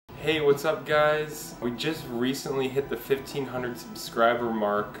Hey, what's up guys? We just recently hit the 1,500 subscriber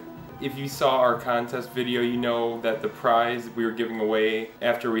mark. If you saw our contest video, you know that the prize we were giving away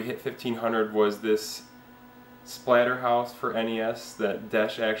after we hit 1,500 was this Splatterhouse for NES that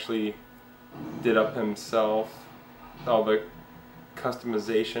Desh actually did up himself. All the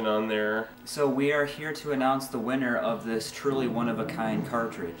customization on there. So we are here to announce the winner of this truly one-of-a-kind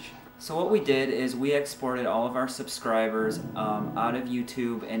cartridge. So what we did is we exported all of our subscribers out of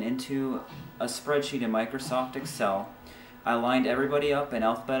YouTube and into a spreadsheet in Microsoft Excel. I lined everybody up in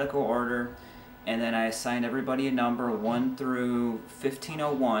alphabetical order, and then I assigned everybody a number 1 through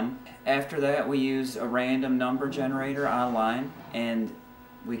 1501. After that, we used a random number generator online, and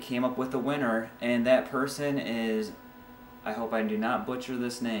we came up with a winner, and that person is, I hope I do not butcher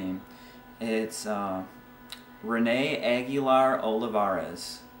this name, it's Renee Aguilar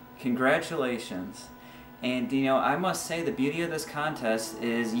Olivares. Congratulations. And you know, I must say the beauty of this contest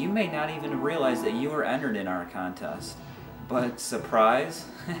is you may not even realize that you were entered in our contest. But surprise,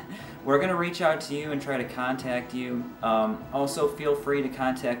 we're going to reach out to you and try to contact you. Also feel free to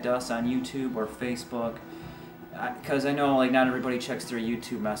contact us on YouTube or Facebook, because I know like not everybody checks their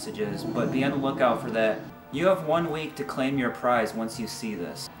YouTube messages, but be on the lookout for that. You have 1 week to claim your prize once you see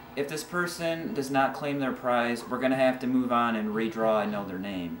this. If this person does not claim their prize, we're going to have to move on and redraw another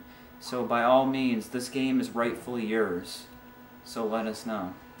name. So by all means, this game is rightfully yours. So let us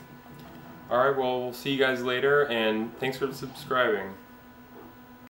know. Alright, well, we'll see you guys later, and thanks for subscribing.